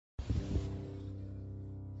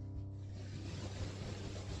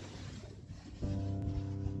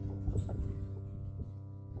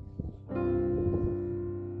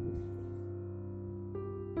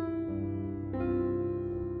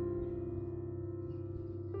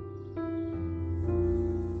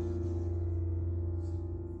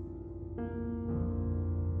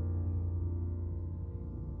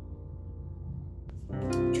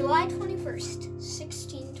1st,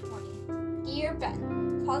 1620. Dear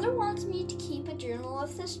Ben, Father wants me to keep a journal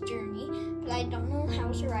of this journey, but I don't know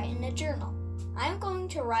how to write in a journal. I'm going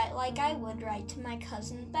to write like I would write to my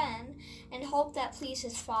cousin Ben and hope that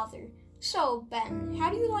pleases Father. So, Ben, how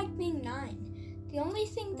do you like being 9? The only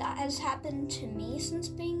thing that has happened to me since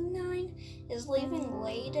being 9 is leaving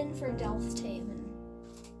Leyden for Delfthaven.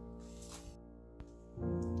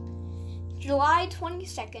 July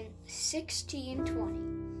 22nd,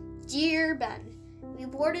 1620. Dear Ben, we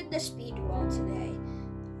boarded the Speedwell today.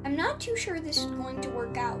 I'm not too sure this is going to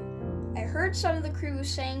work out. I heard some of the crew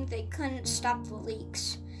saying they couldn't stop the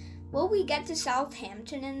leaks. Will we get to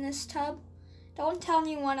Southampton in this tub? Don't tell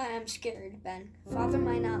anyone I am scared, Ben. Father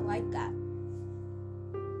might not like that.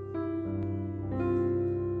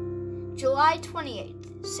 July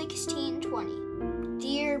 28th, 1620.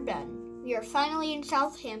 Dear Ben, we are finally in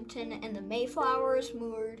Southampton and the Mayflower is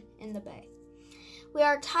moored in the bay. We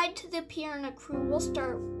are tied to the pier and a crew will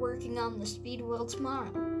start working on the Speedwell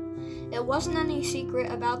tomorrow. It wasn't any secret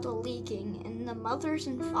about the leaking, and the mothers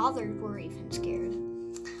and fathers were even scared.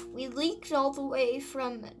 We leaked all the way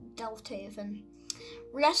from Delfthaven.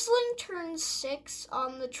 Wrestling turned 6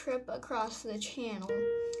 on the trip across the channel.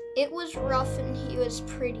 It was rough and he was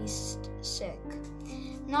pretty sick.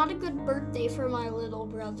 Not a good birthday for my little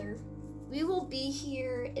brother. We will be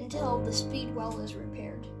here until the Speedwell is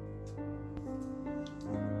repaired.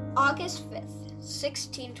 August 5th,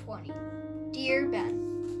 1620. Dear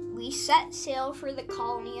Ben, we set sail for the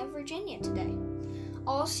colony of Virginia today.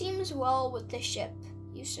 All seems well with the ship.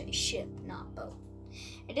 You say ship, not boat.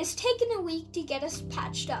 It has taken a week to get us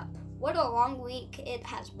patched up. What a long week it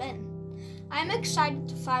has been. I am excited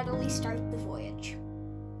to finally start the voyage.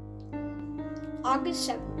 August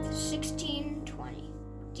 7th, 1620.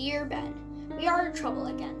 Dear Ben, we are in trouble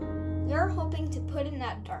again. We are hoping to put in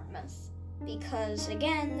at Dartmouth because,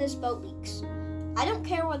 again, this boat leaks. I don't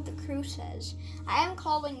care what the crew says. I am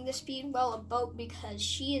calling the Speedwell a boat because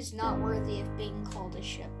she is not worthy of being called a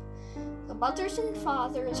ship. The mothers and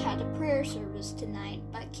fathers had a prayer service tonight,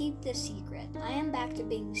 but keep this secret. I am back to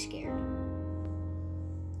being scared.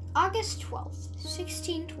 August 12th,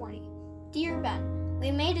 1620. Dear Ben,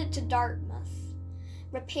 we made it to Dartmouth.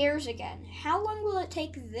 Repairs again. How long will it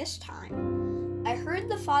take this time? I heard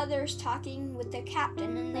the fathers talking with the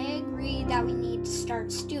captain and they agree that we need to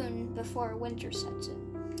start soon before winter sets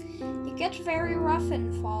in. It gets very rough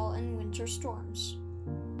in fall and winter storms.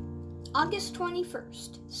 August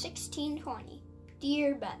 21st, 1620.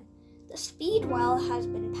 Dear Ben, the Speedwell has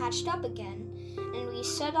been patched up again and we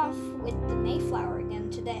set off with the Mayflower again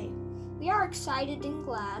today. We are excited and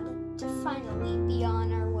glad to finally be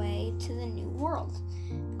on our way to the new world.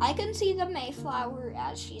 I can see the Mayflower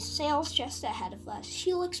as she sails just ahead of us.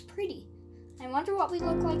 She looks pretty. I wonder what we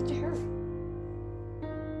look like to her.